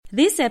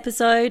This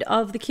episode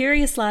of the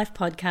Curious Life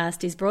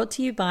podcast is brought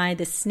to you by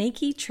the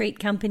Sneaky Treat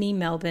Company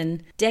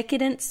Melbourne.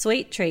 Decadent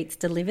sweet treats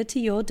delivered to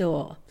your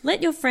door.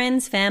 Let your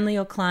friends, family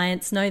or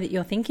clients know that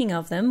you're thinking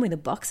of them with a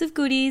box of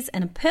goodies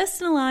and a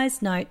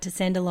personalised note to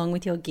send along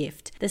with your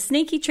gift.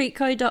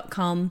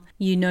 thesneakytreatco.com.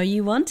 You know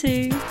you want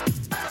to.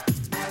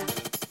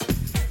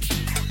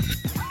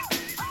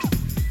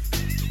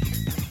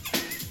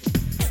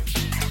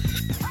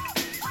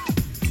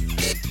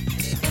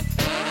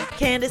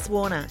 Candice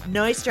Warner,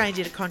 no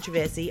stranger to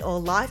controversy or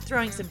life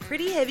throwing some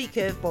pretty heavy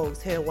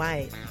curveballs her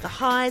way. The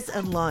highs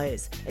and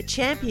lows, a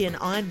champion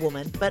Iron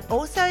Woman, but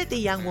also the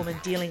young woman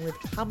dealing with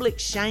public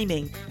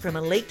shaming from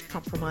a leaked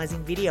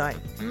compromising video.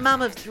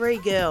 Mum of 3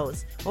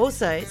 girls,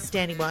 also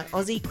standing by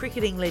Aussie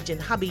cricketing legend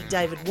hubby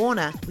David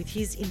Warner with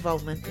his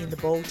involvement in the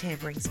ball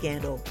tampering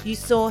scandal. You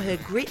saw her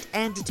grit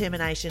and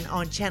determination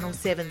on Channel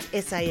 7's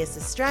SAS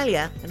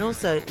Australia and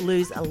also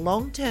lose a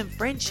long-term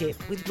friendship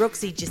with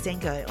Roxy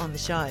Jasenko on the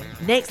show.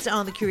 Next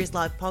on the Curious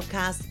Life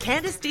podcast,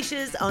 Candice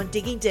dishes on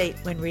digging deep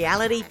when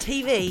reality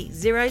TV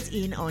zeroes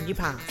in on your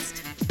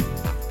past.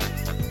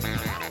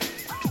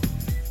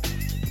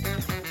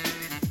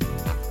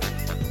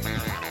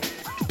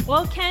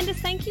 Well, Candice,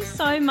 thank you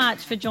so much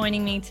for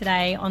joining me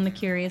today on the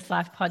Curious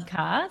Life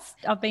podcast.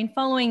 I've been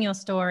following your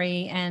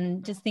story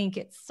and just think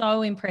it's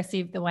so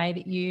impressive the way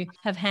that you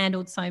have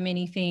handled so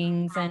many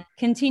things and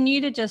continue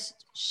to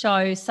just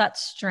show such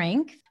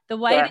strength. The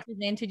way that you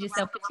presented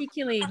yourself,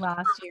 particularly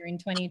last year in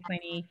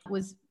 2020,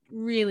 was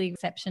really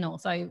exceptional.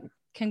 So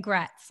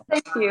congrats.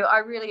 Thank you. I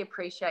really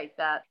appreciate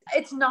that.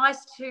 It's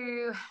nice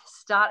to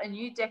start a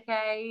new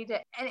decade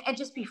and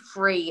just be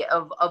free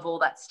of all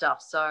that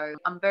stuff. So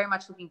I'm very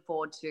much looking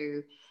forward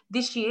to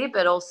this year,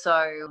 but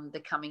also the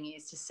coming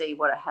years to see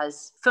what it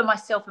has for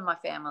myself and my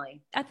family.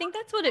 I think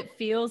that's what it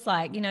feels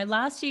like. You know,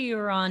 last year you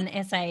were on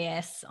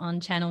SAS on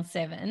Channel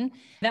 7.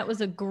 That was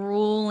a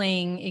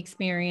grueling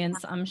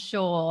experience, I'm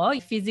sure,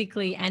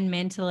 physically and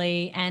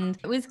mentally. And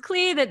it was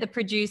clear that the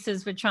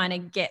producers were trying to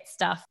get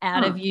stuff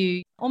out of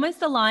you,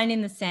 almost a line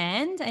in the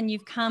sand. And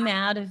you've come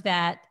out of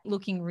that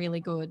looking really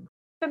good.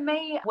 For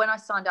me, when I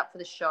signed up for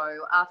the show,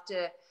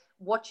 after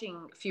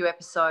watching a few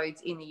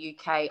episodes in the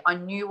UK, I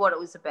knew what it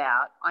was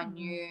about. I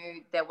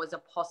knew there was a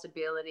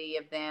possibility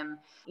of them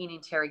in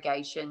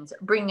interrogations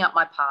bringing up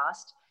my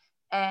past,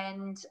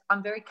 and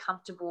I'm very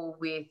comfortable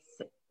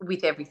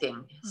with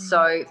everything.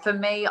 So for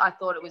me, I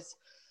thought it was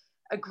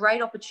a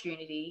great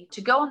opportunity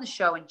to go on the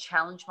show and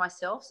challenge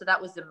myself. So that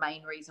was the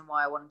main reason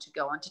why I wanted to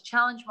go on, to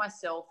challenge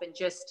myself and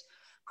just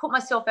put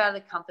myself out of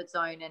the comfort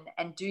zone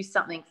and do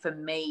something for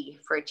me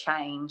for a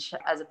change.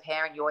 As a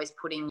parent, you're always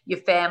putting your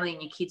family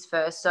and your kids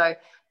first. So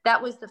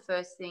that was the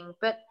first thing.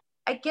 But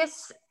I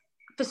guess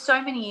for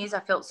so many years, I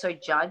felt so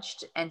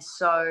judged and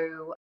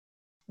so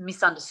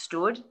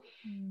misunderstood.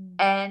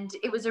 And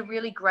it was a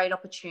really great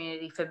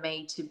opportunity for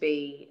me to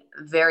be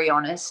very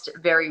honest,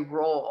 very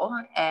raw,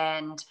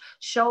 and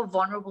show a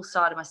vulnerable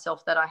side of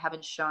myself that I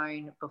haven't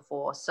shown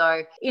before.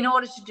 So in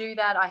order to do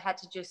that, I had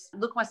to just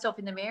look myself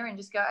in the mirror and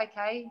just go,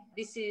 okay,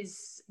 this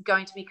is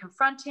going to be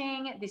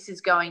confronting. This is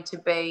going to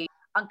be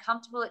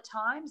uncomfortable at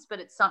times,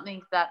 but it's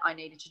something that I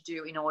needed to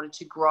do in order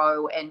to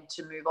grow and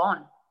to move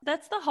on.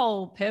 That's the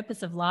whole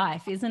purpose of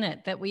life, isn't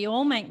it? That we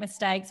all make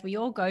mistakes, we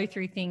all go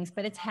through things,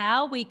 but it's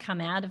how we come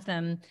out of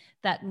them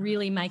that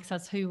really makes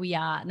us who we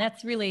are. And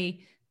that's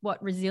really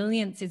what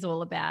resilience is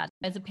all about.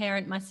 As a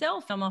parent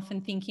myself, I'm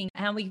often thinking,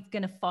 how are we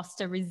going to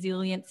foster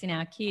resilience in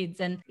our kids?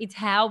 And it's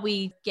how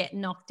we get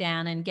knocked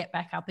down and get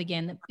back up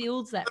again that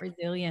builds that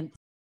resilience.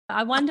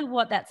 I wonder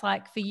what that's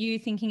like for you,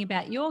 thinking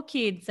about your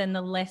kids and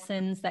the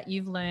lessons that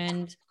you've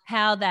learned,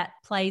 how that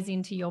plays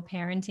into your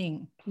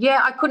parenting.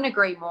 Yeah, I couldn't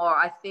agree more.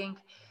 I think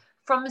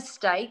from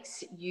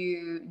mistakes,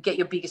 you get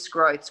your biggest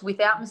growths.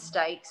 Without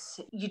mistakes,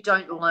 you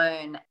don't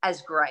learn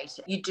as great.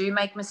 You do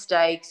make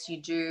mistakes,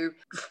 you do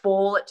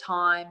fall at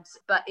times,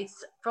 but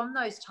it's from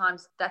those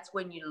times, that's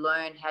when you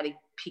learn how to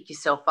pick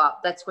yourself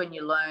up. That's when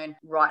you learn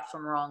right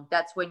from wrong.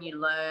 That's when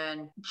you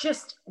learn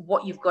just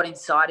what you've got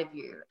inside of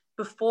you.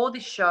 Before the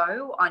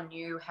show, I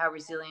knew how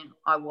resilient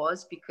I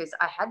was because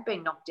I had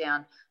been knocked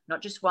down,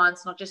 not just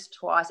once, not just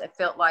twice. I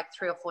felt like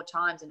 3 or 4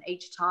 times, and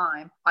each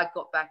time I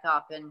got back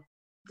up. And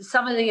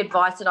some of the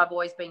advice that I've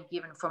always been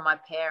given from my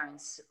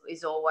parents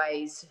is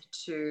always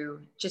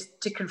to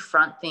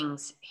confront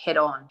things head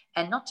on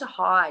and not to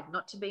hide,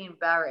 not to be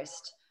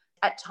embarrassed.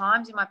 At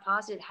times in my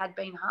past, it had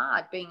been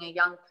hard being a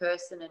young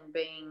person and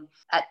being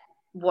at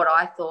what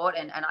I thought,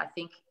 and I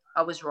think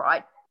I was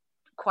right,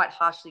 quite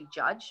harshly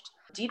judged.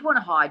 Did want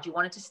to hide. You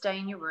wanted to stay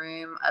in your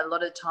room. A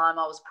lot of the time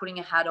I was putting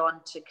a hat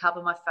on to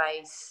cover my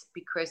face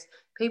because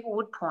people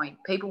would point,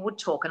 people would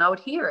talk, and I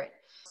would hear it.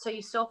 So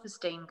your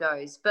self-esteem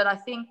goes. But I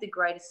think the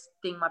greatest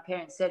thing my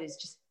parents said is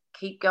just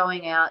keep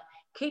going out,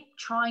 keep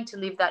trying to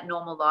live that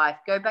normal life,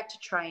 go back to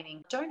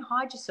training. Don't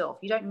hide yourself.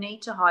 You don't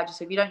need to hide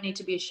yourself. You don't need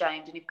to be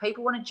ashamed. And if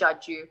people want to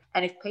judge you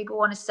and if people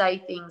want to say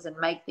things and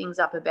make things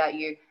up about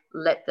you,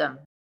 let them.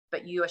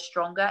 But you are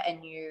stronger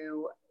and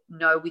you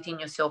know within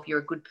yourself you're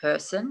a good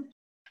person.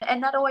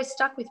 And that always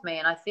stuck with me.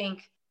 And I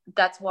think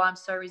that's why I'm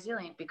so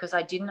resilient, because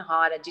I didn't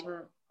hide.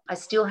 I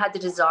still had the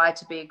desire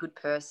to be a good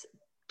person,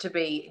 to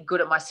be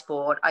good at my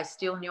sport. I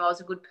still knew I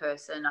was a good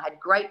person. I had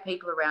great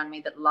people around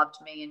me that loved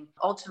me. And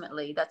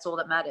ultimately, that's all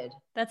that mattered.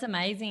 That's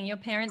amazing. Your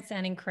parents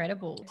sound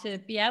incredible to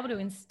be able to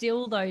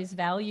instill those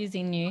values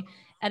in you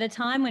at a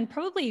time when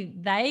probably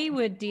they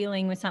were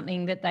dealing with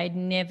something that they'd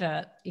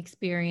never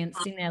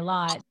experienced in their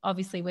life.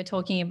 Obviously, we're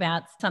talking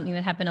about something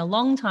that happened a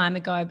long time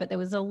ago, but there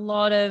was a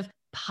lot of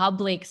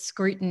public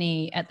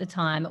scrutiny at the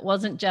time. It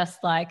wasn't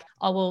just like,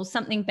 oh, well,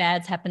 something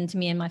bad's happened to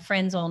me and my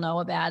friends all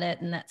know about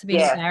it and that's a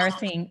bit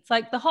embarrassing. It's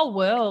like the whole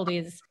world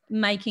is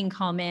making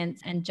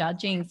comments and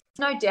judging.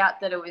 No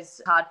doubt that it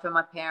was hard for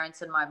my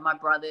parents and my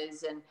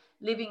brothers, and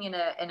living in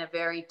a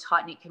very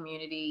tight-knit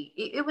community.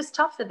 It was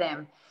tough for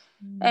them.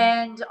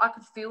 And I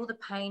could feel the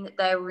pain that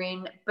they were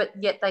in, but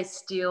yet they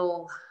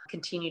still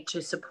continued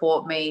to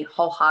support me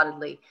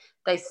wholeheartedly.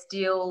 They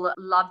still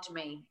loved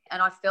me,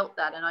 and I felt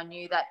that, and I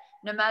knew that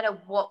no matter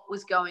what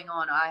was going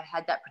on, I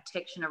had that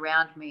protection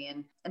around me.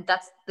 And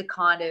that's the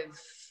kind of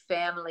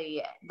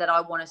family that I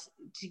want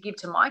to give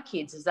to my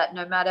kids, is that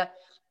no matter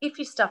if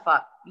you stuff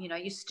up, you know,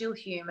 you're still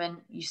human,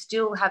 you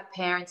still have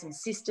parents and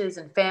sisters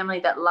and family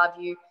that love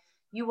you.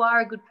 You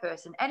are a good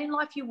person. And in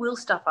life, you will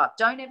stuff up.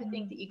 Don't ever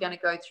think that you're going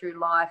to go through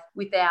life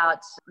without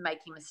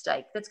making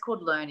mistakes. That's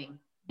called learning.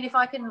 And if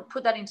I can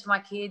put that into my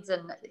kids,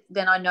 and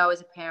then I know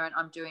as a parent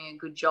I'm doing a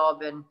good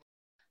job. And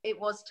it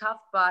was tough,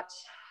 but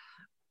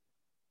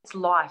it's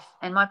life.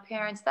 And my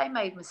parents, they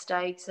made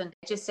mistakes, and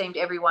it just seemed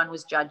everyone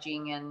was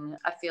judging. And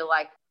I feel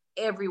like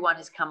everyone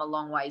has come a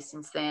long way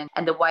since then.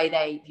 And the way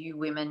they view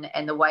women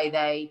and the way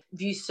they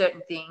view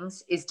certain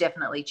things is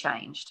definitely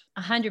changed.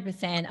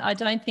 100%. I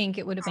don't think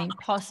it would have been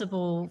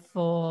possible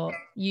for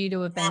you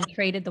to have been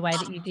treated the way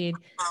that you did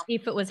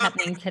if it was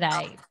happening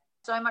today.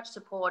 So much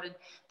support. And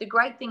the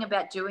great thing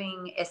about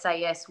doing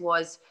SAS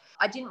was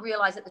I didn't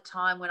realize at the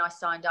time when I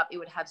signed up it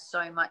would have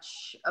so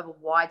much of a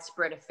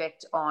widespread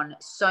effect on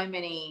so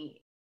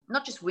many,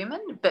 not just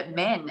women, but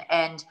men,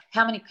 and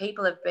how many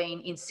people have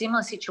been in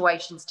similar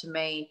situations to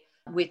me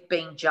with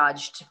being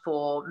judged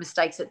for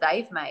mistakes that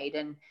they've made.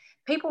 And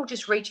people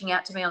just reaching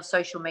out to me on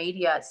social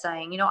media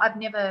saying, you know, I've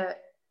never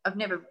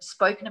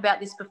spoken about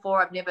this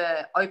before. I've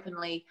never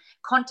openly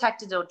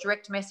contacted or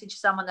direct messaged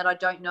someone that I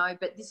don't know,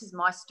 but this is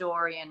my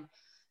story. And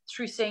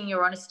through seeing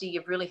your honesty,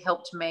 you've really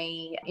helped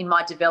me in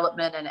my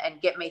development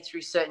and get me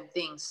through certain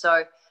things.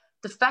 So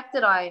the fact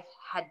that I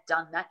had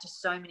done that to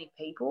so many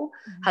people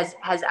has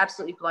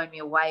absolutely blown me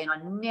away. And I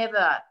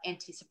never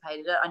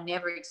anticipated it. I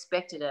never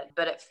expected it,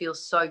 but it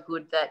feels so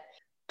good that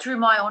through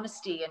my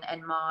honesty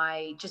and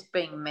my just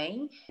being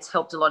me, it's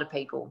helped a lot of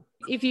people.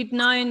 If you'd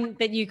known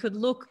that you could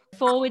look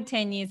forward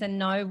 10 years and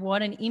know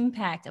what an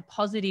impact, a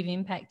positive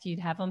impact you'd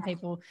have on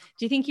people,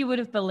 do you think you would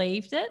have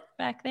believed it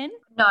back then?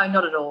 No,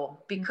 not at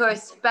all.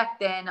 Because back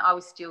then I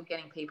was still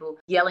getting people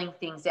yelling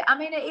things out. I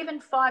mean,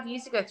 even 5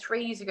 years ago,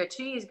 3 years ago,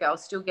 2 years ago, I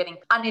was still getting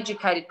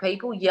uneducated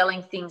people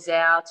yelling things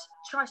out,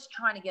 just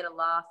trying to get a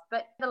laugh.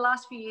 But the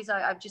last few years,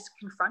 I've just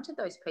confronted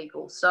those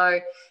people. So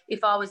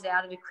if I was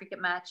out at a cricket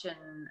match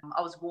and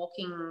I was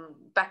walking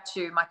back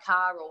to my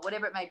car or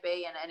whatever it may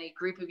be, and a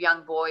group of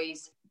young boys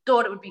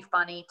thought it would be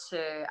funny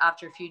to,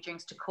 after a few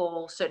drinks, to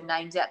call certain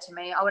names out to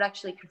me, I would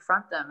actually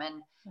confront them.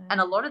 And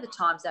a lot of the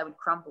times they would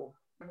crumble.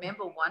 I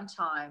remember one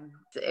time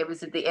it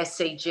was at the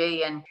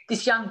SCG, and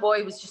this young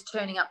boy was just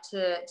turning up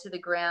to the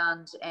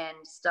ground and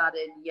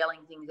started yelling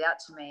things out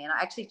to me, and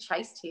I actually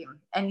chased him,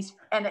 and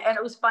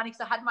it was funny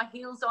because I had my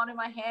heels on in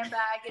my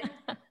handbag, and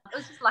it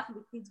was just lucky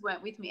the kids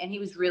weren't with me, and he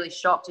was really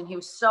shocked, and he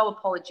was so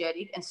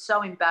apologetic and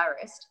so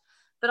embarrassed.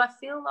 But I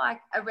feel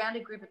like around a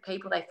group of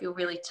people, they feel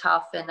really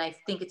tough and they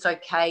think it's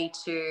okay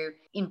to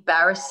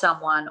embarrass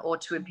someone or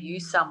to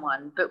abuse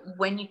someone. But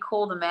when you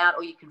call them out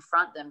or you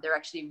confront them, they're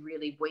actually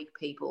really weak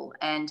people.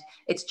 And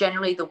it's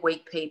generally the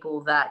weak people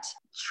that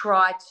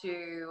try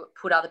to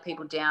put other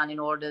people down in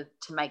order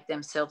to make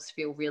themselves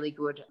feel really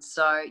good.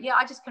 So, yeah,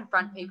 I just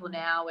confront people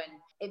now, and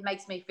it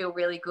makes me feel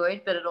really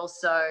good, but it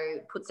also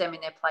puts them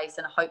in their place,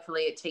 and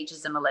hopefully it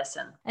teaches them a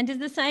lesson. And does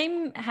the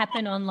same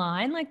happen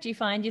online? Like, do you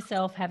find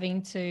yourself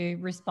having to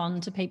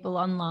respond to people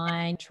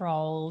online,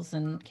 trolls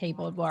and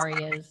keyboard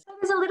warriors?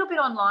 There's a little bit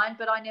online,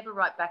 but I never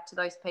write back to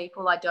those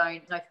people. I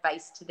don't know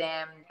face to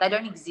them. They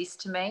don't exist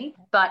to me.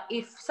 But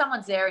if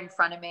someone's there in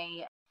front of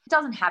me, it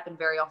doesn't happen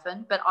very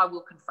often, but I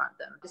will confront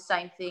them. The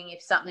same thing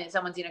if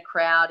someone's in a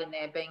crowd and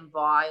they're being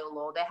vile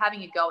or they're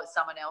having a go at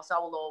someone else, I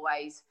will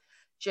always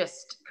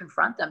just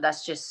confront them.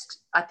 That's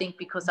just, I think,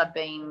 because I've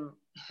been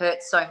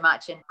hurt so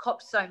much and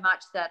copped so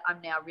much that I'm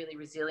now really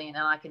resilient,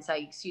 and I can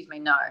say, excuse me,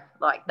 no,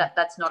 like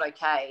that's not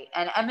okay.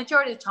 And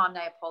majority of the time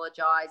they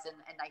apologize and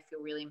they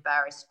feel really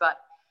embarrassed. But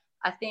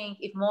I think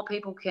if more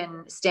people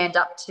can stand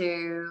up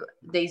to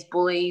these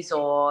bullies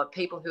or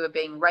people who are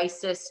being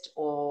racist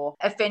or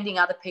offending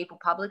other people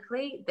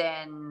publicly,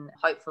 then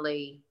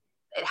hopefully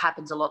it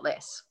happens a lot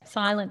less.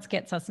 Silence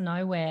gets us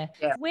nowhere.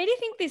 Yeah. Where do you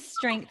think this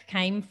strength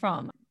came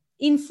from?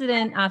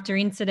 incident after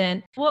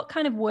incident. What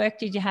kind of work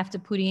did you have to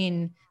put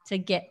in to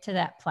get to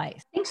that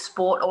place? I think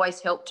sport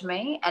always helped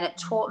me, and it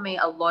taught me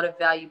a lot of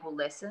valuable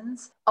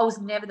lessons. I was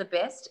never the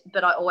best,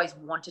 but I always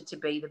wanted to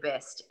be the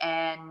best.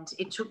 And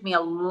it took me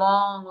a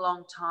long,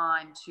 long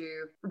time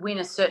to win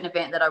a certain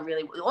event that I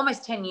really,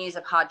 almost 10 years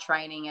of hard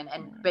training and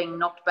being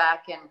knocked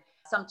back. And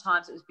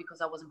sometimes it was because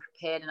I wasn't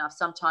prepared enough.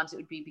 Sometimes it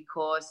would be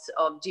because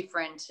of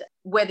different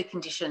weather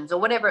conditions or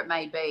whatever it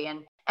may be.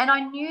 And I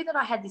knew that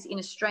I had this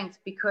inner strength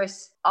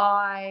because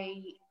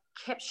I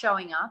kept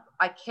showing up,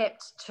 I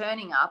kept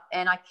turning up,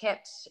 and I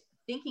kept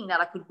thinking that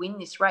I could win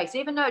this race.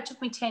 Even though it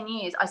took me 10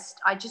 years,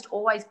 I just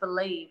always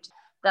believed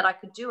that I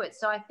could do it.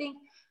 So I think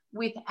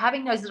with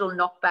having those little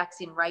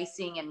knockbacks in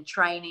racing and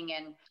training,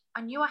 and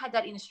I knew I had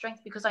that inner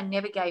strength because I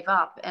never gave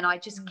up, and I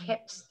just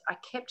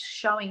kept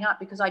showing up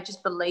because I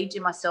just believed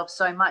in myself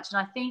so much. And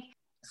I think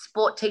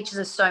sport teaches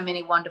us so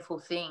many wonderful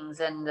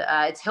things, and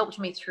it's helped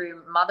me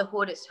through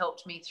motherhood. It's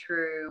helped me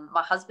through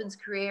my husband's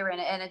career,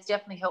 and it's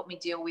definitely helped me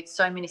deal with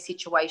so many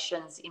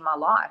situations in my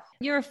life.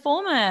 You're a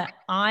former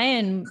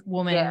Iron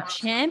Woman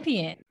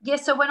champion. Yeah,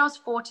 so when I was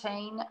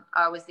 14,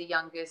 I was the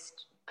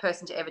youngest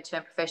person to ever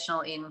turn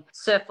professional in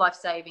surf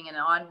lifesaving and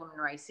Iron Woman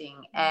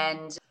racing.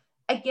 And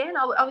again,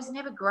 I was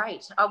never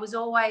great. I was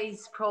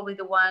always probably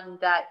the one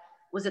that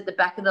was at the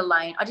back of the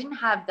lane. I didn't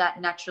have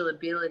that natural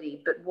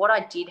ability, but what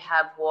I did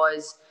have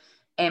was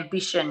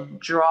ambition,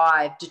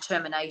 drive,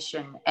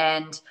 determination.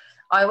 And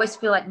I always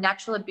feel like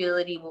natural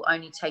ability will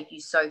only take you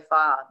so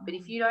far. But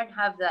if you don't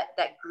have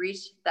that grit,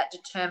 that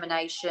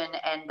determination,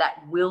 and that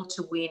will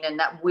to win and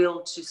that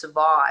will to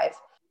survive,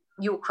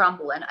 you'll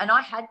crumble. And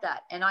I had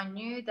that. And I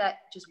knew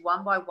that just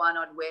one by one,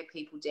 I'd wear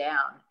people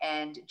down,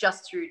 and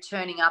just through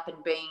turning up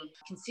and being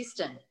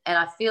consistent. And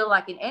I feel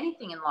like in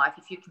anything in life,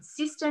 if you're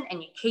consistent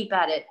and you keep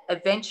at it,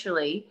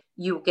 eventually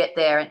you'll get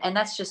there. And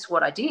that's just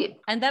what I did.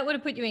 And that would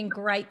have put you in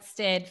great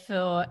stead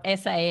for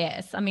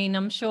SAS. I mean,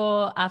 I'm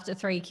sure after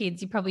 3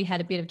 kids, you probably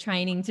had a bit of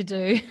training to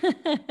do.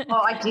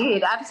 Oh, I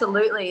did.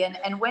 Absolutely.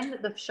 And when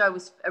the show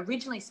was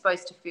originally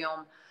supposed to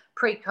film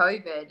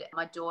pre-COVID,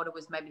 my daughter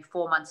was maybe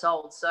 4 months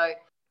old. So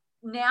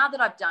now that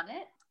I've done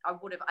it, I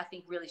would have, I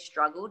think, really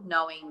struggled,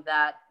 knowing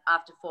that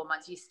after 4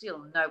 months, you're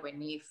still nowhere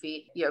near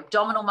fit. Your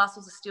abdominal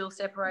muscles are still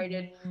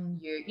separated.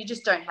 You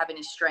just don't have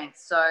any strength.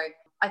 So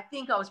I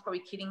think I was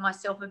probably kidding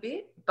myself a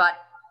bit. But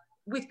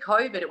with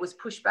COVID, it was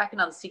pushed back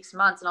another 6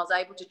 months, and I was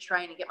able to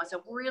train and get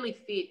myself really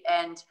fit.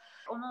 And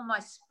all my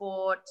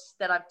sports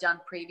that I've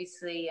done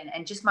previously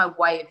and just my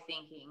way of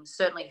thinking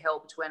certainly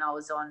helped when I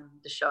was on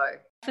the show.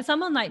 For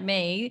someone like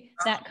me,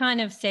 that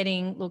kind of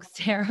setting looks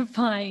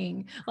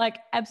terrifying, like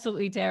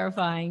absolutely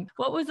terrifying.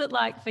 What was it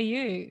like for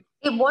you?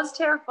 It was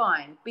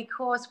terrifying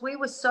because we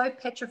were so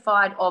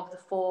petrified of the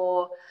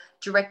 4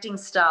 directing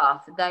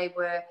staff.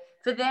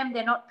 For them,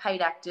 they're not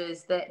paid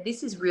actors.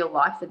 This is real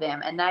life for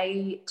them. And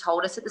they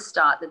told us at the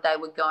start that they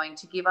were going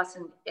to give us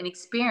an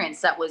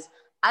experience that was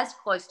as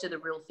close to the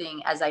real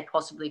thing as they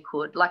possibly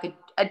could, like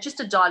just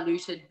a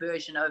diluted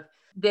version of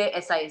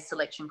their SAS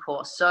selection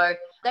course. So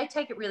they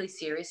take it really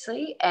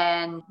seriously,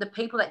 and the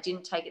people that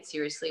didn't take it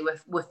seriously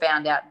were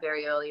found out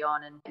very early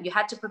on, and you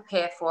had to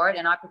prepare for it.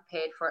 And I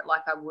prepared for it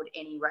like I would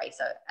any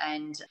racer.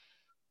 And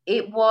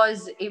it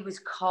was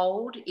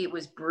cold, it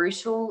was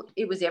brutal,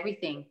 it was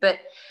everything. But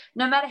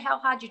no matter how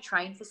hard you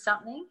train for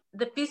something,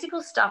 the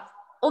physical stuff,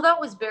 although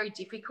it was very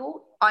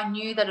difficult, I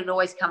knew that it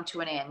always come to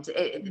an end.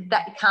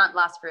 That can't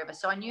last forever.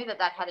 So I knew that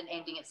had an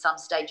ending at some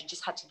stage. You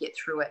just had to get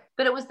through it.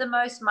 But it was the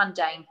most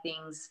mundane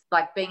things,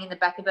 like being in the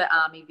back of an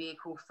army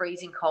vehicle,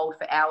 freezing cold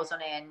for hours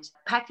on end,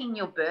 packing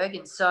your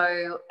Bergen.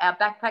 So our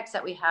backpacks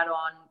that we had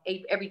on,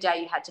 every day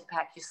you had to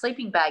pack your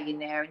sleeping bag in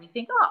there. And you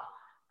think,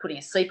 putting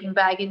a sleeping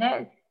bag in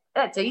there,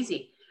 that's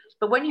easy.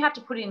 But when you have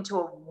to put it into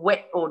a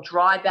wet or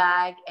dry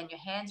bag and your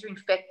hands are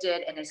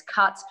infected and there's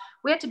cuts,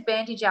 we had to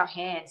bandage our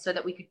hands so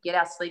that we could get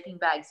our sleeping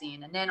bags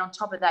in. And then on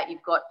top of that,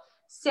 you've got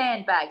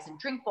sandbags and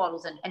drink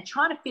bottles and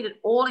trying to fit it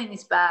all in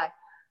this bag.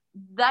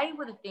 They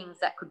were the things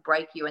that could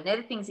break you, and they're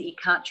the things that you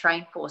can't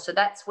train for. So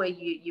that's where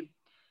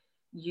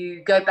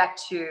you go back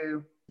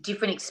to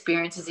different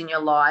experiences in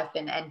your life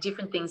and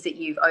different things that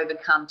you've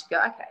overcome to go,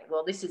 okay,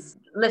 well, let's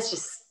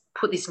just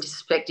put this into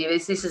perspective.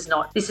 This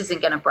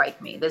isn't going to break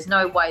me. There's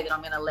no way that I'm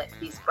going to let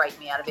this break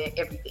me out of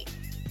everything.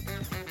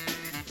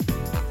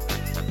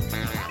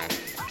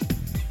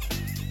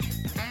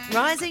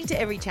 Rising to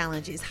every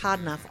challenge is hard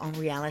enough on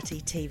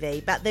reality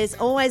TV, but there's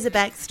always a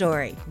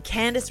backstory.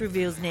 Candice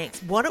reveals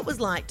next what it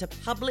was like to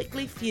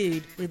publicly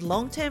feud with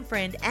long-term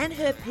friend and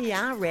her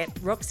PR rep,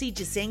 Roxy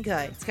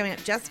Jasenko. It's coming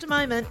up just a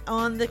moment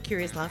on the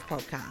Curious Life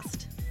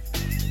podcast.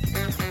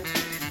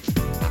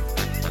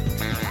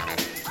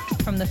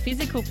 From the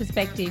physical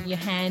perspective, you're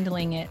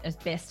handling it as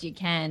best you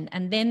can.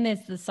 And then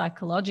there's the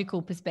psychological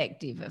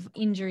perspective of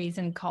injuries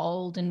and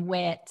cold and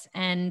wet,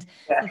 and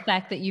the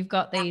fact that you've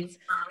got these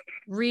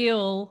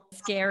real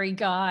scary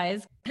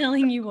guys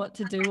telling you what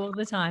to do all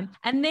the time.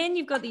 And then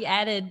you've got the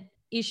added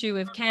issue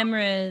of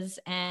cameras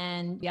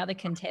and the other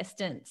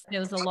contestants. There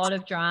was a lot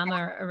of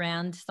drama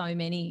around so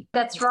many.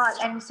 That's right.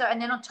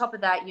 And then on top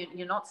of that,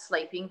 you're not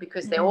sleeping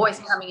because they're always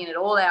coming in at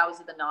all hours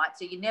of the night.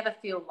 So you never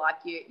feel like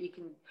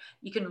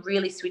you can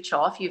really switch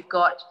off. You've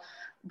got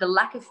the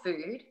lack of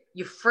food,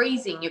 you're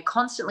freezing, you're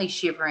constantly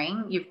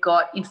shivering, you've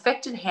got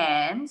infected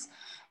hands,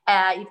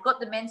 you've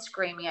got the men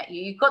screaming at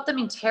you, you've got them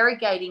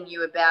interrogating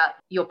you about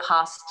your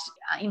past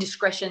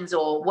indiscretions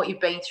or what you've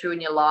been through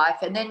in your life,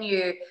 and then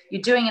you're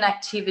doing an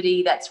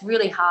activity that's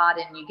really hard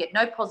and you get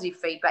no positive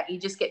feedback. You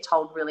just get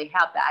told really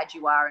how bad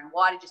you are and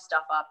why did you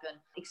stuff up and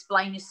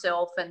explain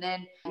yourself, and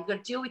then you've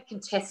got to deal with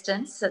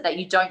contestants that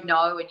you don't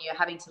know and you're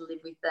having to live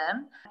with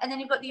them, and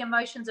then you've got the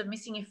emotions of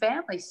missing your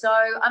family. So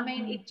I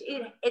mean,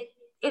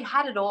 it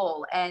had it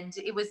all, and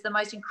it was the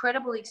most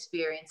incredible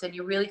experience. And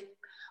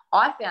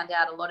I found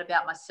out a lot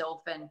about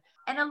myself and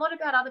a lot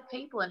about other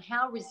people and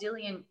how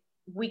resilient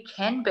we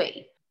can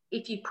be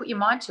if you put your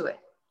mind to it.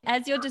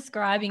 As you're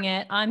describing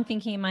it, I'm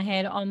thinking in my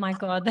head, oh my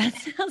God, that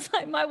sounds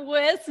like my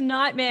worst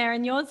nightmare.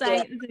 And you're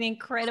saying it's an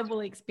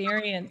incredible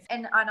experience.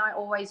 And I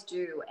always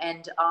do.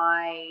 And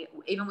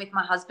even with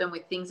my husband,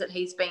 with things that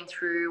he's been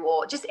through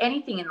or just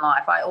anything in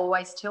life, I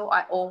always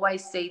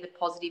see the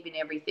positive in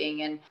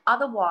everything. And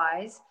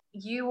otherwise,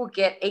 you will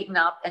get eaten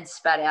up and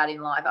spat out in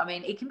life. I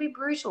mean, it can be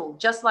brutal,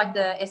 just like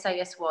the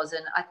SAS was.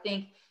 And I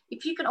think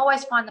if you can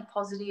always find the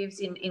positives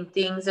in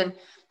things, and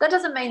that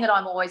doesn't mean that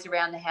I'm always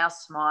around the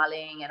house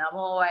smiling and I'm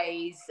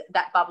always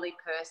that bubbly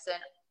person.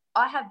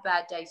 I have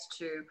bad days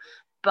too,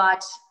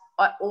 but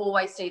I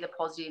always see the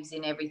positives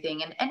in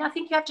everything. And I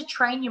think you have to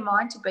train your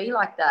mind to be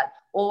like that.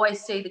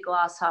 Always see the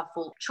glass half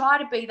full. Try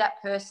to be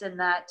that person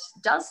that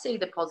does see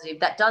the positive,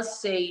 that does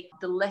see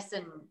the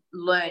lesson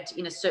learned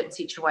in a certain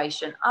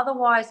situation.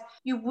 Otherwise,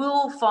 you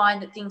will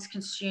find that things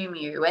consume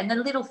you and the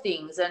little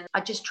things. And I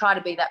just try to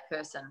be that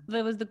person.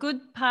 There was the good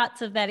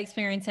parts of that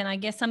experience, and I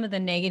guess some of the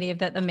negative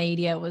that the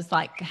media was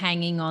like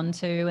hanging on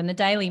to, and the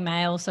Daily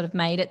Mail sort of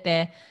made it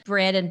their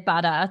bread and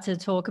butter to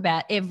talk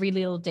about every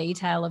little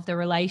detail of the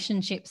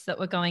relationships that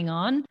were going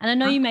on. And I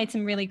know you made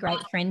some really great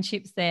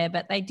friendships there,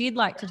 but they did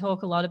like to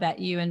talk a lot about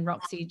you and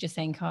Roxy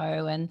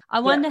Jasenko. And I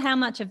wonder how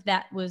much of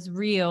that was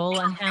real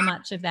and how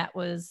much of that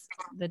was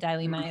the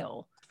Daily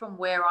Mail. From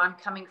where I'm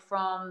coming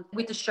from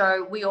with the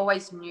show, we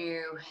always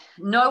knew,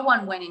 no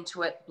one went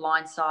into it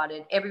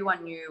blindsided.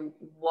 Everyone knew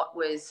what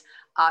was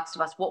asked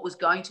of us, what was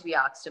going to be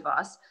asked of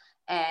us,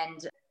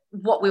 and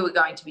what we were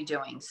going to be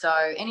doing. So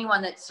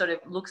anyone that sort of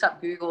looks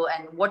up Google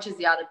and watches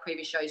the other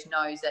previous shows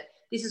knows that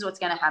this is what's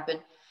going to happen.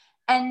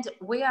 And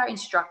we are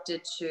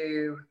instructed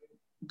to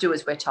do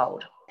as we're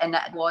told. And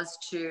that was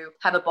to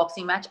have a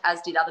boxing match,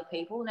 as did other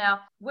people. Now,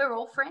 we're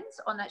all friends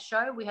on that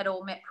show. We had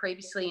all met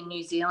previously in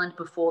New Zealand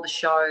before the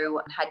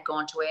show had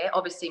gone to air.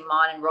 Obviously,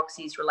 mine and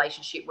Roxy's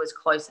relationship was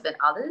closer than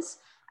others,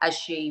 as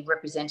she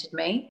represented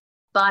me.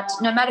 But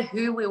no matter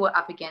who we were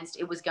up against,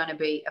 it was going to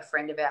be a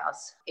friend of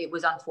ours. It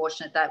was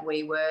unfortunate that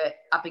we were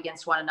up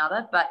against one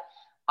another, but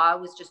I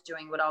was just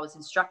doing what I was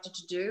instructed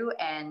to do.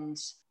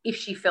 And if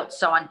she felt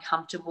so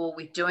uncomfortable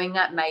with doing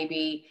that,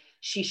 maybe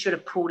she should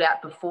have pulled out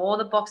before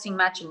the boxing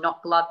match and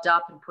not gloved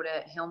up and put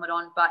a helmet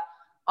on. But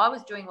I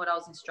was doing what I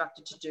was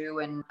instructed to do.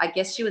 And I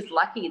guess she was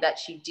lucky that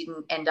she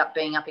didn't end up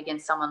being up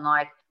against someone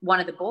like one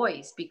of the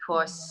boys,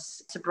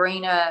 because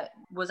Sabrina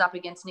was up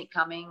against Nick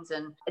Cummings,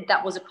 and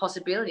that was a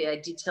possibility. They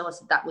did tell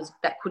us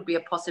that could be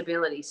a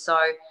possibility. So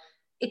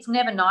it's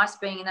never nice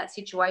being in that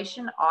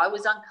situation. I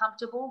was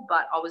uncomfortable,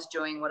 but I was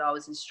doing what I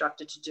was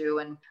instructed to do.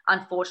 And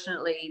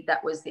unfortunately,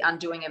 that was the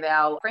undoing of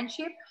our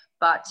friendship.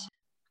 But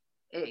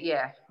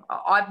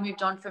I've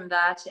moved on from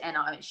that, and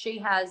she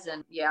has,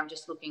 and I'm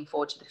just looking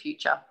forward to the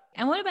future.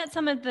 And what about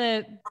some of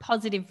the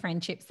positive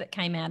friendships that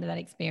came out of that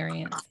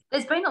experience?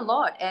 There's been a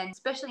lot, and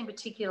especially in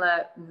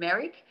particular,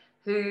 Merrick,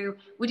 who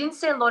we didn't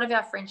see a lot of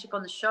our friendship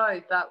on the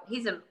show, but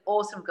he's an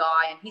awesome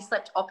guy, and he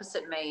slept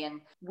opposite me,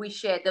 and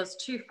there was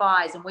 2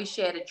 fires, and we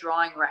shared a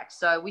drying rack.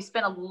 So we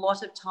spent a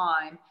lot of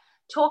time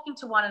talking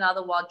to one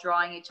another while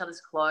drying each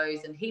other's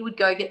clothes, and he would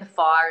go get the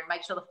fire and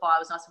make sure the fire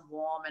was nice and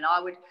warm, and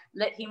I would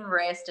let him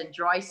rest and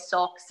dry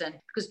socks, and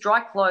because dry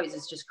clothes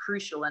is just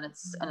crucial, and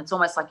it's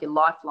almost like your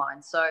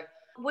lifeline. So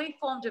we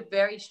formed a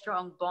very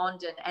strong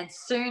bond, and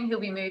soon he'll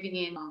be moving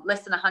in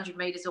less than 100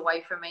 meters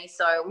away from me,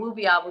 so we'll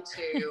be able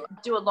to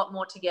do a lot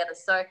more together.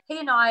 So he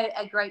and I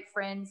are great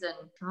friends. And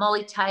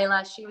Molly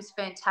Taylor, she was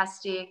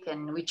fantastic,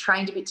 and we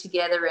trained a bit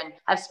together and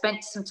have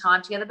spent some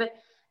time together. But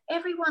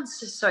everyone's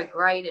just so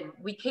great, and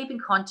we keep in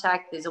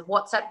contact. There's a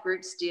WhatsApp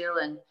group still,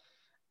 and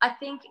I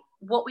think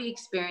what we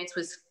experienced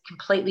was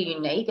completely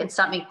unique and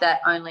something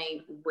that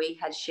only we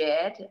had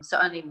shared. So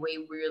only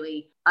we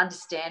really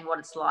understand what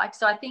it's like.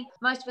 So I think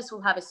most of us will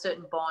have a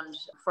certain bond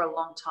for a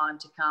long time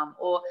to come,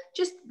 or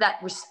just that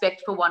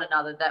respect for one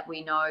another, that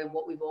we know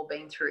what we've all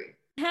been through.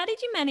 How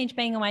did you manage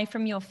being away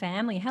from your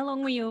family? How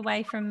long were you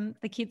away from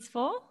the kids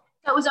for?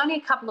 So it was only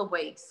a couple of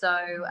weeks, so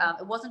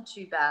it wasn't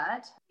too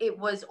bad. It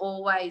was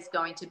always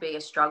going to be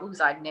a struggle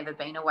because I'd never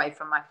been away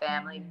from my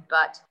family.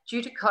 But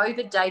due to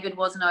COVID, David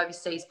wasn't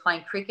overseas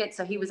playing cricket,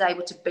 so he was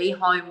able to be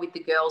home with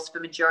the girls for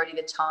majority of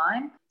the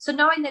time. So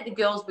knowing that the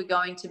girls were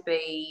going to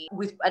be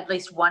with at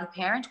least one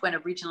parent when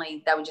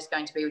originally they were just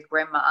going to be with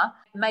grandma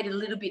made it a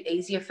little bit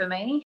easier for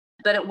me.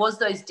 But it was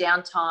those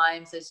down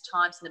times, those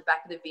times in the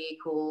back of the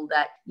vehicle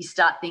that you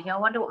start thinking, I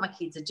wonder what my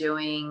kids are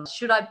doing.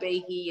 Should I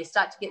be here? You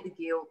start to get the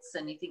guilts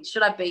and you think,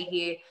 should I be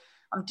here?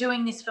 I'm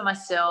doing this for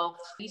myself.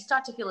 You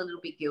start to feel a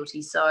little bit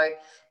guilty. So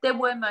there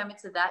were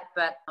moments of that,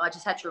 but I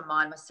just had to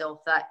remind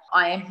myself that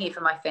I am here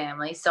for my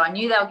family. So I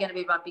knew they were going to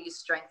be my biggest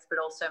strength, but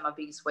also my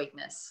biggest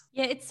weakness.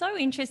 Yeah, it's so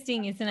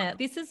interesting, isn't it?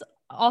 This is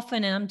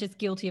often, and I'm just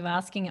guilty of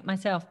asking it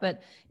myself,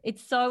 but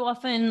it's so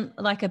often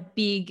like a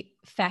big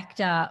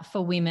factor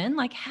for women.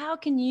 Like, how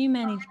can you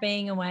manage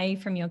being away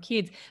from your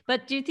kids?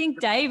 But do you think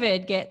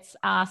David gets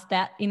asked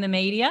that in the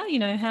media? You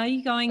know, how are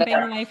you going being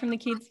away from the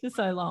kids for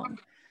so long?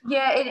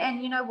 Yeah,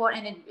 and you know what?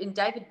 And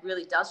David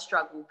really does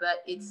struggle,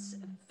 but it's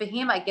for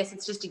him, I guess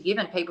it's just a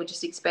given. People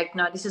just expect,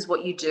 no, this is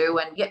what you do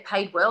and get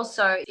paid well,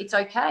 so it's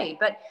okay.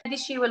 But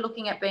this year we're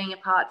looking at being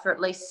apart for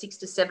at least 6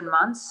 to 7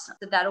 months.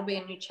 So that'll be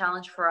a new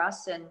challenge for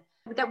us, and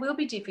that will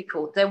be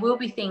difficult. There will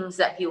be things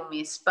that he'll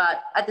miss,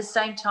 but at the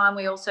same time,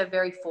 we're also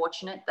very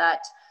fortunate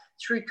that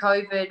through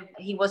COVID,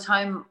 he was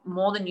home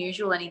more than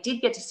usual, and he did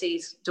get to see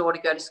his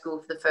daughter go to school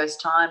for the first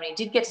time, and he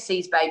did get to see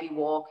his baby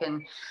walk.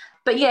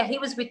 But yeah, he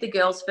was with the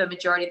girls for a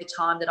majority of the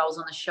time that I was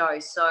on the show.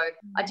 So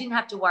I didn't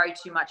have to worry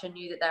too much. I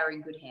knew that they were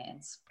in good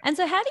hands. And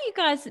so how do you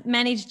guys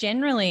manage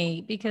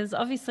generally? Because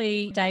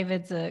obviously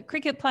David's a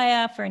cricket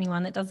player for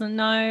anyone that doesn't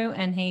know,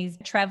 and he's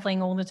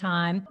traveling all the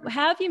time.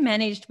 How have you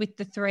managed with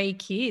the 3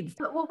 kids?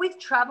 Well, with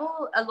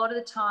travel, a lot of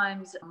the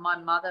times my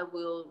mother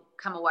will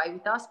come away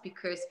with us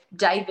because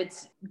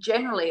David's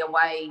generally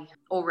away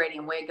already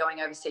and we're going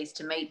overseas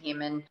to meet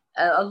him. And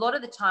a lot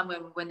of the time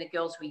when the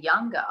girls were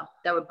younger,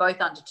 they were both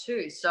under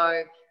 2.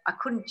 So I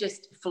couldn't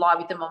just fly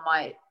with them on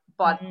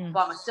by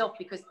myself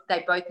because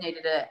they both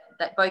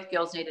both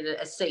girls needed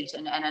a seat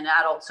and an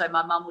adult. So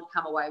my mum would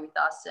come away with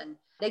us, and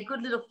they're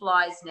good little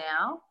flies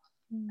now.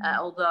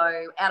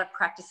 Although out of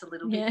practice a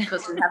little bit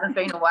because we haven't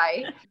been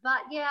away.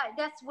 But yeah,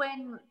 that's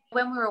when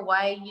we're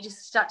away, you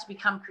just start to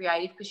become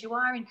creative because you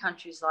are in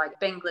countries like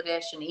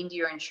Bangladesh and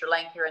India and Sri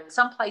Lanka, and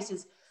some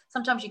places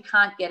sometimes you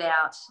can't get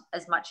out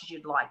as much as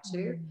you'd like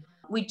to.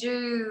 We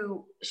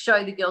do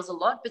show the girls a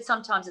lot, but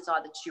sometimes it's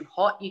either too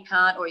hot, you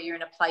can't, or you're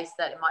in a place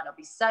that it might not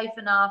be safe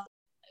enough.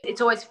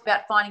 It's always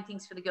about finding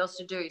things for the girls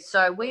to do.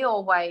 So we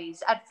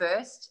always, at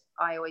first,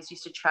 I always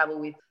used to travel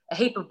with a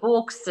heap of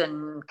books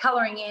and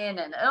colouring in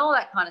and all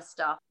that kind of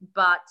stuff.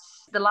 But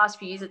the last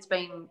few years, it's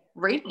been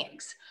reading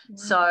eggs.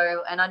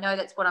 So, and I know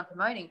that's what I'm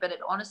promoting, but it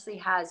honestly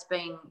has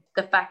been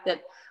the fact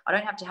that I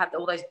don't have to have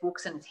all those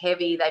books and it's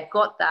heavy. They've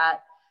got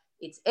that.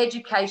 It's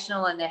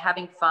educational and they're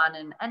having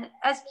fun. And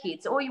as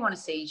kids, all you want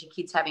to see is your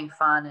kids having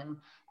fun.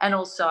 And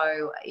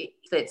also if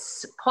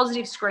it's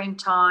positive screen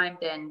time,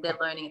 then they're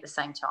learning at the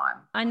same time.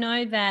 I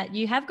know that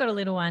you have got a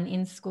little one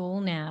in school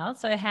now.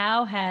 So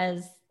how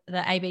has the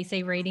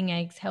ABC Reading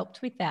Eggs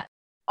helped with that?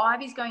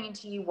 Ivy's going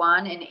into year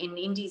 1 and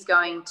Indy's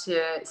going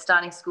to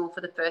starting school for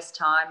the first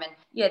time. And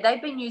yeah,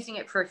 they've been using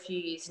it for a few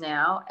years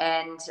now.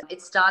 And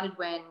it started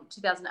when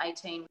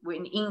 2018, we're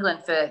in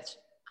England for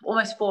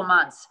almost 4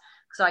 months.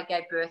 So I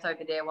gave birth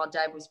over there while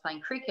Dave was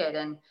playing cricket.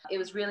 And it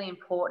was really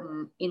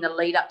important in the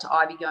lead up to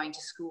Ivy going to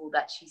school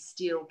that she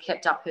still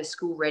kept up her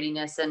school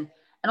readiness. And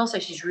also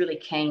she's really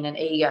keen and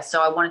eager.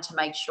 So I wanted to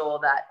make sure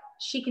that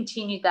she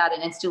continued that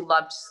and still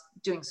loved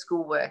doing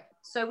schoolwork.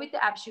 So with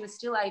the app, she was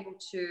still able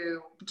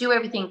to do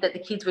everything that the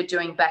kids were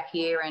doing back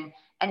here and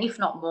if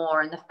not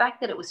more. And the fact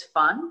that it was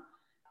fun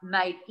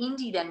made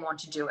Indy then want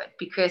to do it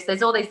because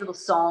there's all these little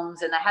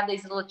songs and they have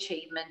these little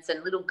achievements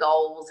and little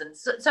goals. And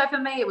so for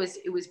me, it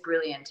was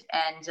brilliant.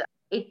 And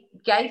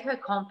it gave her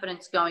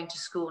confidence going to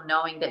school,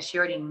 knowing that she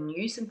already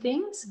knew some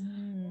things.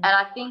 And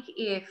I think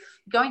if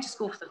going to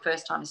school for the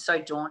first time is so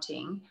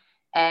daunting,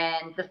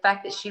 and the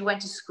fact that she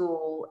went to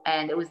school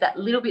and it was that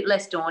little bit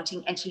less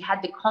daunting and she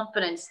had the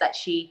confidence that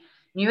she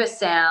knew her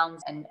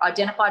sounds and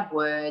identified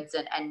words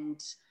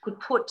and could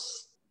put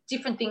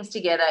different things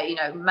together, you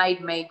know,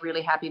 made me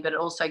really happy, but it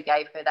also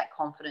gave her that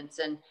confidence.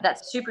 And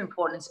that's super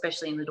important,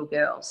 especially in little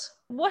girls.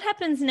 What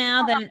happens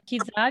now that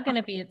kids are going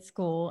to be at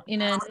school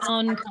in a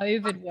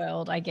non-COVID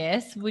world, I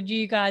guess? Would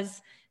you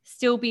guys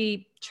still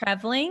be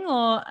traveling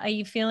or are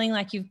you feeling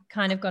like you've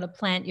kind of got to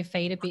plant your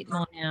feet a bit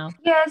more now?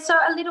 Yeah, so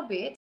a little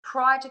bit.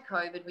 Prior to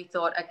COVID, we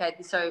thought, okay,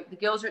 so the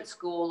girls are at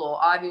school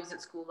or Ivy was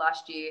at school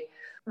last year.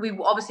 We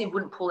obviously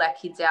wouldn't pull our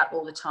kids out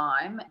all the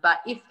time, but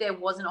if there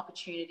was an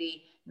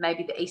opportunity,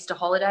 maybe the Easter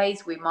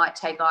holidays, we might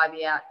take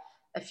Ivy out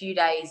a few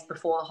days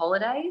before the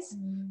holidays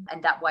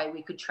and that way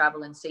we could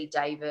travel and see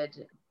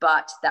David,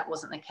 but that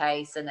wasn't the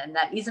case and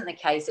that isn't the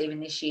case even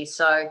this year.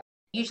 So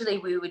usually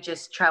we would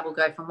just travel,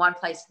 go from one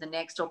place to the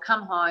next or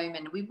come home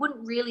and we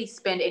wouldn't really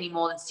spend any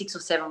more than 6 or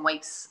 7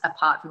 weeks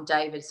apart from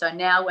David. So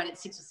now when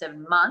it's 6 or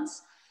 7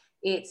 months,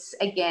 It's,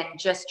 again,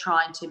 just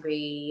trying to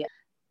be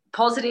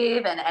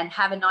positive and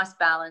have a nice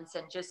balance,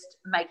 and just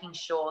making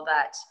sure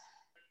that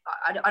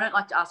I don't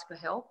like to ask for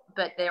help,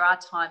 but there are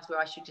times where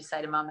I should just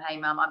say to mum, hey,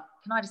 mum,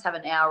 can I just have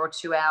an hour or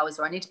 2 hours,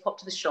 or I need to pop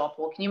to the shop,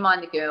 or can you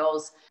mind the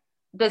girls?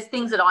 There's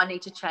things that I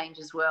need to change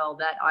as well,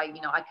 that I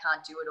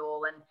can't do it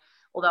all. And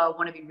although I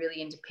want to be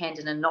really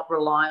independent and not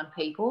rely on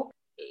people,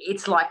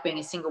 it's like being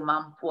a single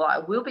mum. Well, I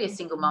will be a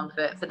single mum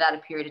for that a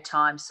period of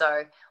time.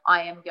 So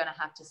I am going to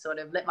have to sort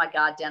of let my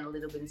guard down a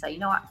little bit and say,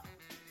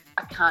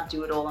 I can't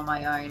do it all on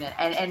my own,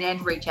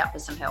 and reach out for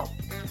some help.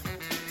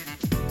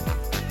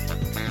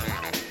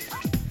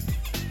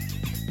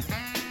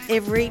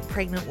 Every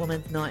pregnant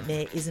woman's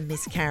nightmare is a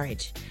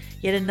miscarriage.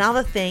 Yet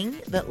another thing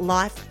that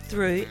life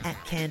threw at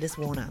Candice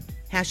Warner.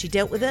 How she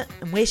dealt with it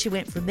and where she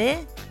went from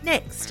there,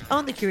 next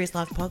on the Curious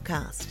Life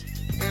podcast.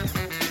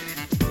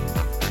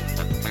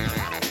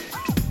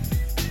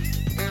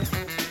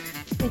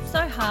 It's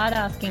so hard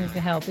asking for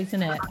help,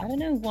 isn't it? I don't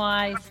know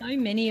why so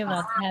many of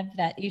us have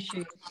that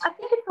issue. I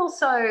think it's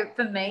also,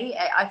 for me,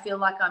 I feel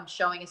like I'm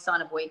showing a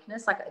sign of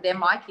weakness. Like, they're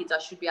my kids, I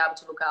should be able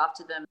to look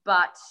after them.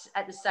 But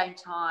at the same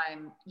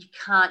time, you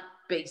can't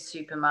be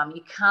super mum.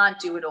 You can't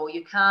do it all.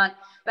 You can't.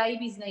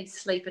 Babies need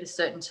sleep at a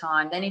certain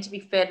time. They need to be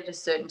fed at a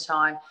certain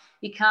time.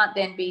 You can't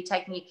then be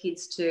taking your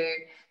kids to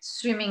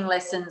swimming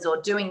lessons or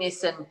doing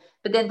this,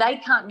 but then they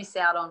can't miss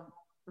out on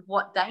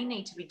what they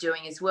need to be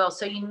doing as well.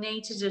 So you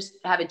need to just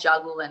have a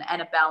juggle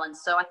and a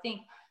balance. So I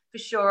think for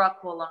sure I'll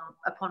call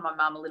upon my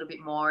mum a little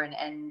bit more,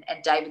 and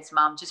David's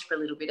mum, just for a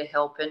little bit of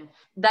help. And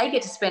they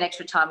get to spend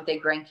extra time with their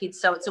grandkids.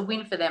 So it's a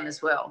win for them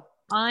as well.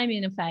 I'm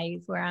in a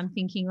phase where I'm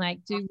thinking,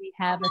 like, do we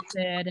have a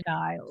third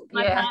child?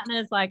 My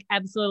partner's like,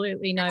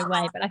 absolutely no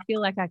way, but I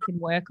feel like I can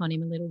work on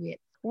him a little bit.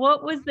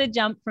 What was the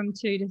jump from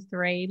 2 to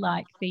 3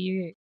 like for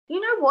you? You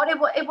know what?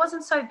 It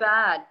wasn't so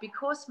bad,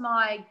 because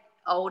my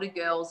older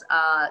girls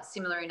are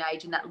similar in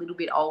age and that little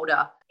bit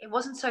older. It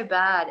wasn't so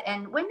bad.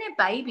 And when they're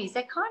babies,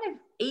 they're kind of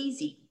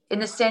easy in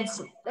the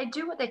sense they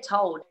do what they're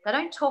told. They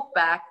don't talk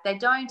back. They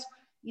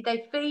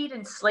feed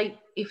and sleep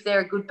if they're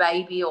a good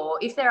baby, or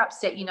if they're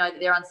upset, that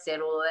they're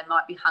unsettled, or they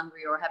might be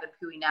hungry or have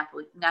a pooey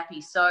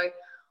nappy. So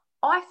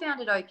I found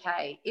it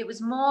okay. It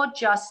was more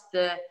just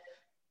the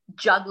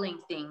juggling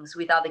things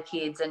with other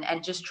kids,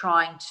 and just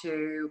trying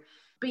to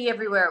be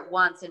everywhere at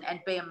once and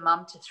be a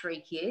mum to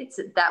 3 kids.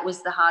 That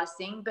was the hardest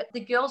thing. But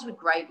the girls were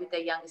great with their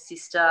younger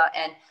sister.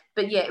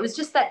 But yeah, it was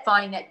just that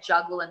finding that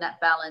juggle and that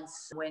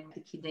balance when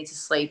the kid needs to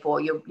sleep, or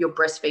you're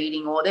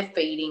breastfeeding, or they're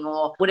feeding,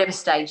 or whatever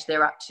stage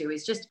they're up to,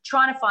 is just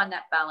trying to find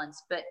that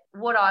balance. But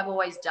what I've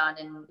always done,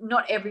 and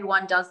not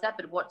everyone does that,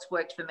 but what's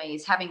worked for me,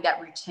 is having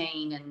that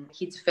routine, and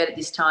kids are fed at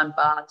this time,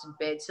 bathed and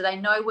fed. So they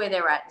know where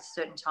they're at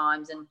certain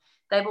times, and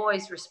they've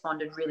always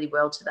responded really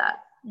well to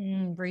that.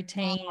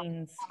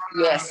 Routines.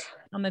 Yes.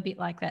 I'm a bit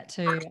like that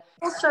too.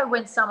 Also,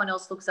 when someone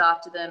else looks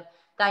after them,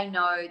 they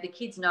know, the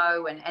kids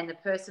know, and the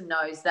person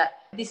knows that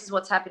this is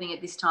what's happening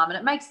at this time, and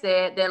it makes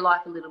their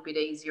life a little bit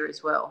easier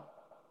as well.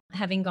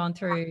 Having gone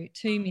through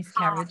 2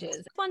 miscarriages,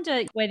 I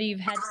wonder whether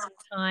you've had some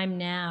time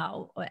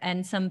now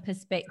and some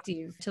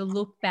perspective to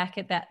look back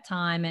at that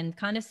time and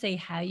kind of see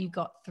how you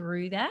got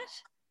through that.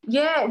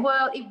 Yeah,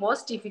 well, it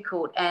was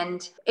difficult,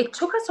 and it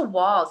took us a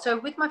while. So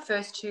with my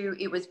first 2,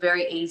 it was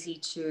very easy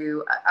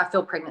I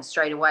felt pregnant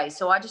straight away.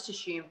 So I just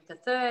assumed the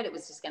third, it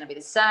was just going to be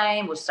the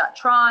same. We'll start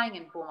trying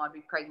and boom, I'd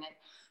be pregnant.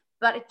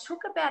 But it took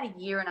about 1.5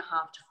 years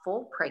to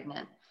fall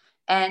pregnant,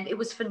 and it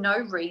was for no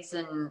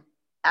reason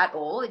at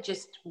all. It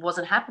just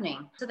wasn't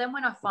happening. So then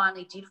when I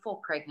finally did fall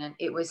pregnant,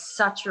 it was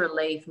such a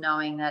relief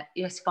knowing that,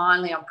 yes,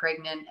 finally I'm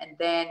pregnant. And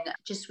then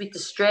just with the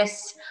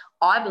stress,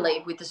 I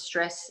believe with the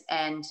stress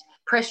and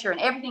pressure and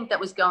everything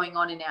that was going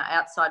on in our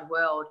outside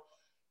world,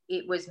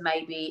 it was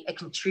maybe a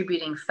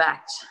contributing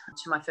fact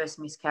to my first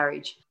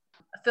miscarriage.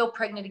 I fell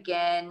pregnant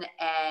again,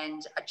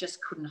 and I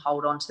just couldn't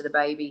hold on to the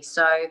baby.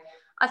 So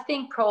I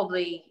think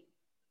probably,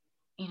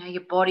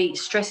 your body,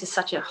 stress is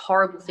such a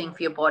horrible thing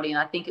for your body. And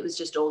I think it was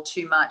just all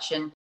too much.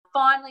 And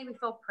finally we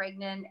fell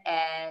pregnant,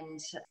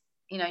 and,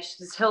 she's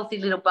this healthy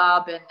little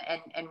bub,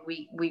 and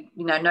we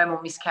no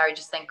more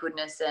miscarriages, thank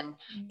goodness. And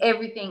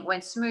everything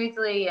went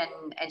smoothly,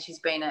 and she's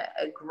been a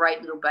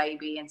great little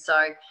baby. And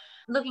so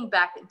looking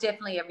back,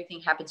 definitely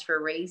everything happens for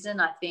a reason.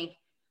 I think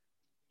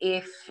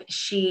if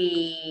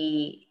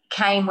she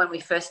came when we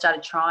first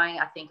started trying,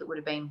 I think it would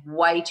have been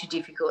way too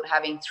difficult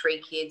having 3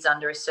 kids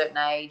under a certain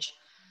age.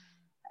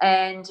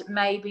 And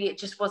maybe it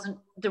just wasn't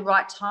the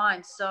right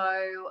time.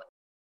 So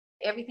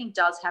everything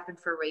does happen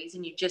for a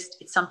reason.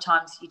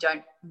 Sometimes you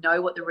don't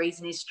know what the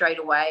reason is straight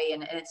away.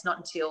 And it's not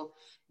until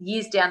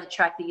years down the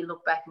track that you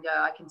look back and go,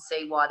 I can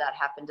see why that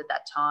happened at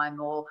that time,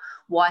 or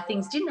why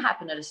things didn't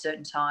happen at a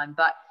certain time.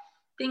 But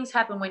things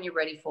happen when you're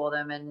ready for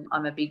them. And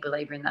I'm a big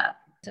believer in that.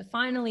 To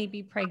finally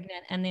be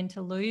pregnant and then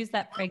to lose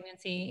that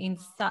pregnancy in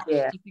such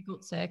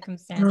difficult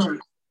circumstances.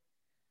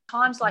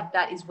 Times like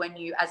that is when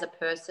you, as a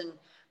person,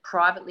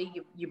 privately,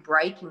 you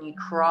break and you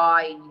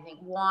cry and you think,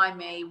 why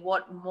me?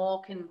 What more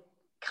can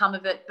come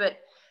of it? But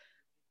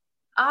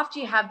after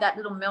you have that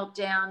little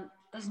meltdown,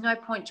 there's no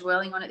point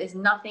dwelling on it. There's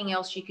nothing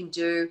else you can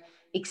do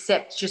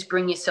except just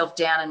bring yourself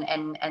down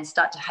and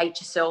start to hate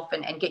yourself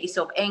and get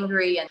yourself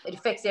angry. And it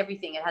affects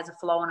everything. It has a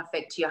flow-on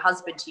effect to your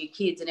husband, to your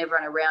kids, and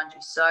everyone around you.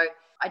 So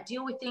I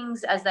deal with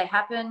things as they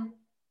happen.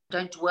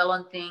 Don't dwell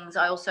on things.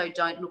 I also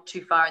don't look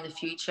too far in the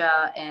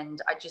future.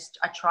 And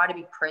I try to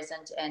be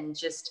present and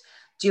just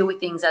deal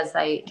with things as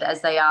they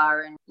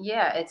are. And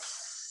yeah,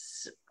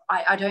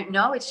 I don't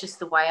know. It's just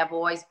the way I've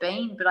always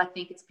been. But I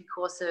think it's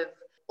because of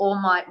all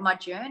my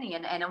journey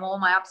and all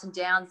my ups and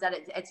downs that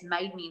it's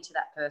made me into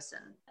that person.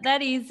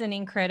 That is an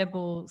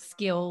incredible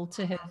skill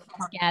to have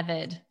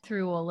gathered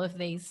through all of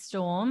these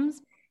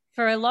storms.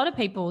 For a lot of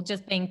people,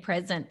 just being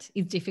present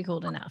is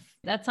difficult enough.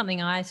 That's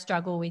something I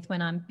struggle with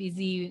when I'm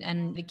busy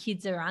and the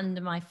kids are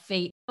under my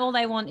feet. All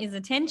they want is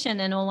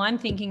attention, and all I'm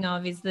thinking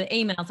of is the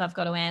emails I've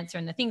got to answer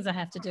and the things I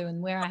have to do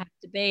and where I have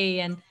to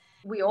be. And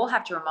we all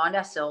have to remind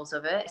ourselves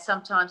of it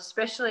sometimes,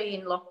 especially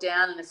in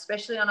lockdown and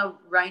especially on a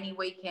rainy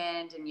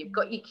weekend, and you've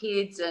got your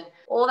kids and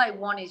all they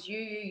want is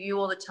you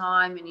all the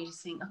time, and you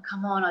just think, oh,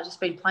 come on, I've just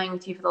been playing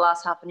with you for the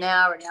last half an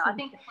hour. And now I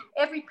think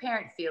every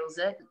parent feels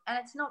it, and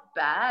it's not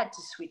bad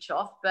to switch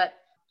off, but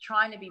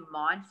trying to be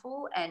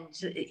mindful and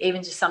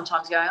even just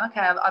sometimes going, okay,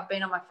 I've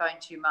been on my phone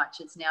too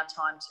much. It's now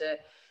time to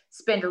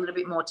spend a little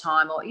bit more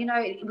time, or,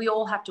 we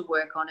all have to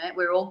work on it.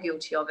 We're all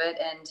guilty of it.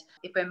 And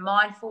if we're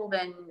mindful,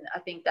 then I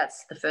think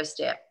that's the first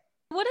step.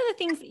 What are the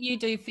things that you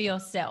do for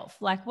yourself?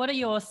 Like, what are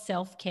your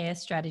self-care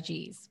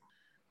strategies?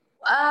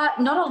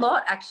 Not a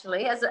lot,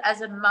 actually. As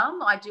a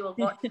mum, I do a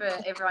lot for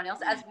everyone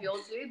else, as we all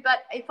do.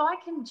 But if I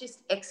can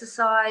just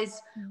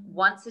exercise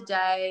once a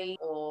day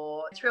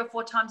or 3 or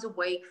 4 times a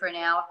week for an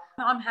hour,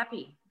 I'm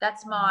happy.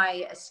 That's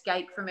my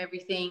escape from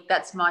everything.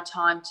 That's my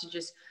time to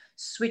just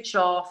switch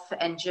off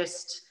and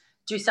just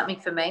do something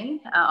for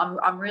me.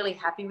 I'm really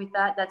happy with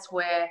that. That's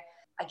where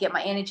I get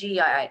my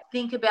energy. I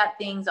think about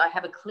things. I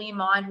have a clear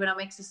mind when I'm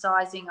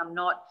exercising. I'm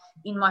not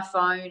in my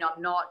phone.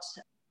 I'm not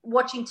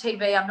watching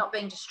TV. I'm not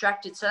being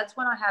distracted. So that's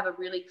when I have a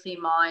really clear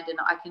mind and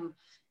I can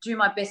do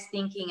my best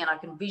thinking and I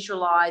can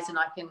visualize and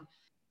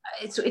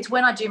it's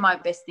when I do my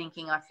best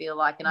thinking, I feel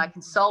like, and I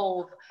can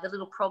solve the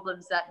little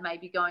problems that may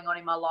be going on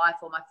in my life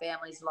or my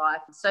family's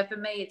life. So for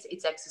me,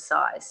 it's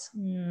exercise.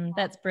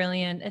 That's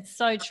brilliant. It's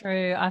so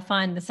true. I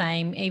find the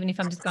same. Even if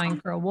I'm just going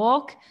for a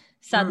walk,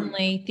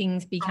 suddenly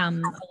things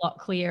become a lot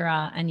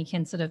clearer and you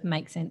can sort of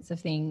make sense of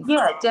things.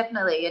 Yeah,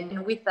 definitely.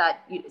 And with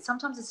that,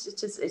 sometimes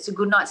it's a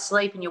good night's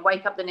sleep and you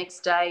wake up the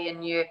next day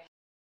and you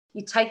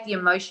take the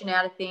emotion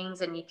out of things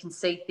and you can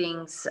see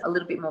things a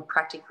little bit more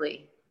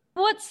practically.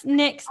 What's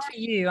next for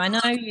you? I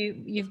know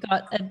you've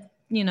got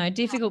a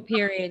difficult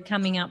period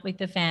coming up with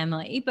the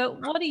family, but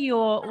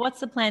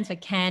what's the plans for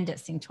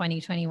Candice in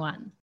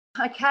 2021?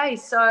 Okay,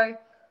 so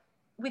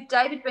with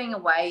David being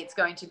away, it's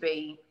going to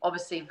be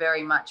obviously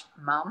very much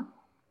mum.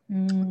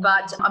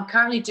 But I'm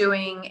currently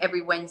doing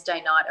every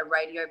Wednesday night a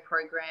radio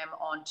program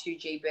on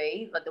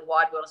 2GB, like the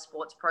Wide World of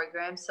Sports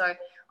program. So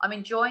I'm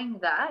enjoying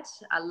that.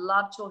 I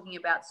love talking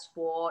about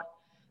sport.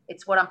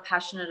 It's what I'm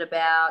passionate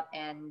about,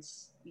 and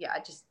yeah, I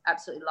just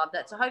absolutely love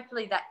that. So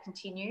hopefully that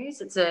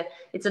continues. It's a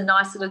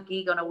nice little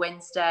gig on a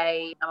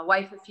Wednesday. I'm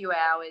away for a few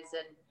hours,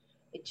 and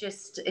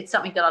it's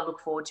something that I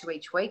look forward to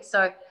each week.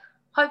 So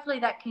hopefully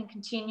that can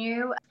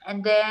continue.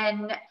 And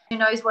then who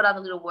knows what other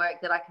little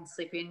work that I can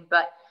slip in.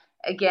 But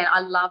again,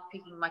 I love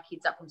picking my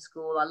kids up from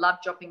school. I love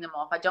dropping them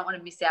off. I don't want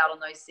to miss out on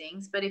those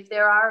things. But if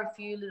there are a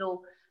few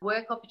little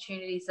work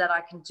opportunities that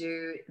I can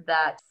do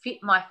that fit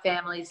my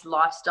family's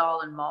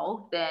lifestyle and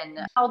mold,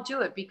 then I'll do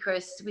it,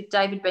 because with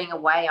David being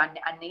away,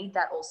 I need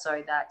that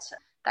also, that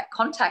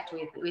contact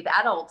with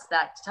adults,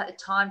 that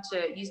time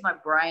to use my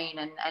brain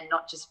and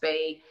not just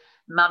be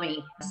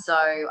mummy. So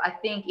I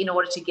think in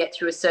order to get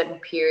through a certain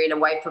period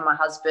away from my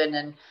husband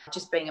and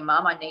just being a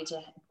mum, I need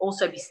to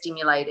also be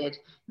stimulated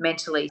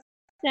mentally.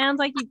 Sounds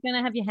like you're going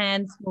to have your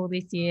hands full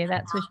this year,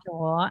 that's for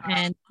sure.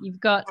 And you've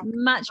got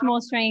much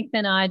more strength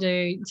than I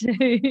do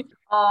too.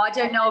 Oh, I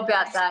don't know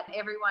about that.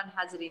 Everyone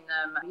has it in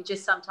them.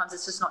 Sometimes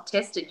it's just not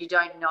tested. You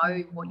don't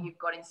know what you've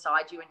got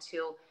inside you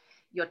until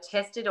you're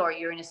tested, or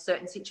you're in a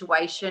certain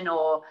situation,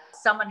 or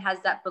someone has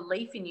that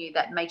belief in you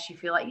that makes you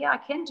feel like, yeah, I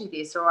can do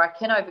this, or I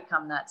can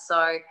overcome that.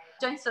 So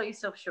don't sell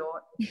yourself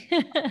short.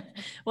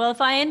 Well,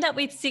 if I end up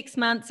with 6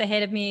 months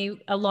ahead of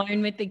me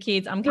alone with the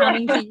kids, I'm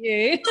coming to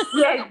you.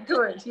 Yeah,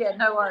 good. Yeah,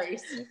 no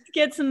worries.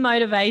 Get some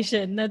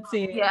motivation. That's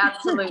it. Yeah,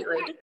 absolutely.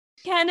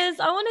 Candice,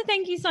 I want to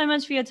thank you so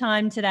much for your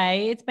time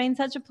today. It's been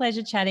such a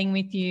pleasure chatting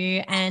with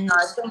you. And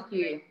thank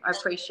you. I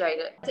appreciate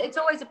it. It's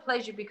always a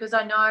pleasure, because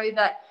I know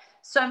that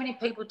so many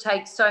people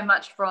take so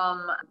much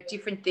from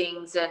different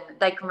things and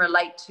they can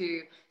relate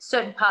to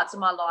certain parts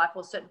of my life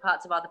or certain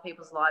parts of other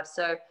people's lives.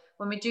 So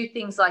when we do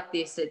things like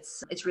this,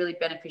 it's really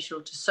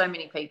beneficial to so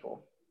many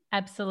people.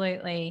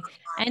 Absolutely.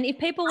 And if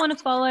people want to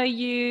follow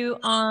you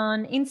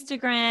on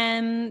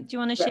Instagram, do you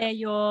want to share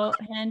your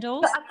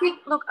handles? I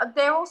think, look,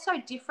 they're also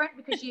different,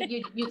 because you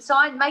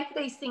make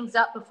these things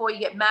up before you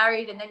get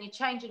married, and then you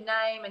change your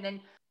name, and then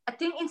I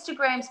think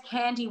Instagram's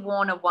Candy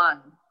Warner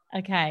 1.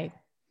 Okay.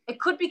 It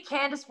could be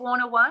Candice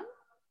Warner 1.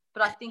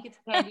 but I think it's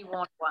Candy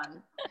Warner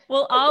one.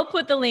 Well, I'll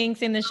put the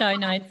links in the show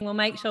notes and we'll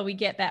make sure we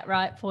get that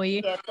right for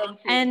you. Yeah, thank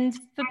you. And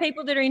for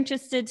people that are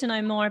interested to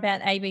know more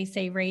about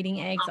ABC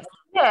Reading Eggs.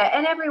 Yeah,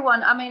 and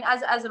everyone, I mean,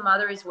 as a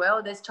mother as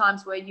well, there's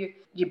times where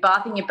you're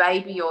bathing your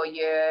baby or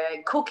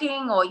you're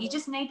cooking or you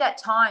just need that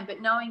time,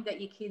 but knowing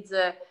that your kids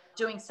are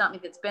doing something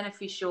that's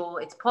beneficial,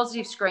 it's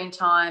positive screen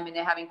time and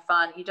they're having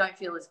fun, you don't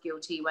feel as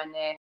guilty when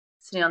they're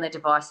sitting on their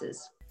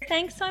devices.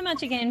 Thanks so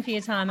much again for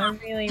your time. I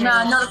really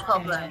No, not a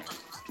problem.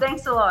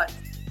 Thanks a lot.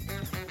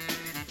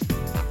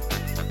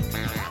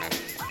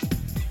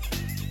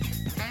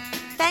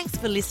 Thanks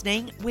for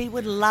listening. We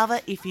would love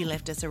it if you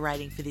left us a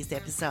rating for this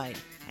episode.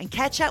 And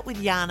catch up with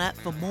Yana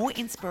for more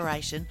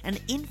inspiration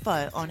and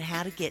info on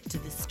how to get to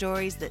the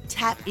stories that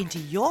tap into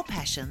your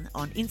passion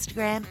on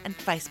Instagram and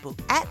Facebook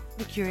at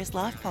The Curious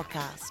Life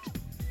Podcast.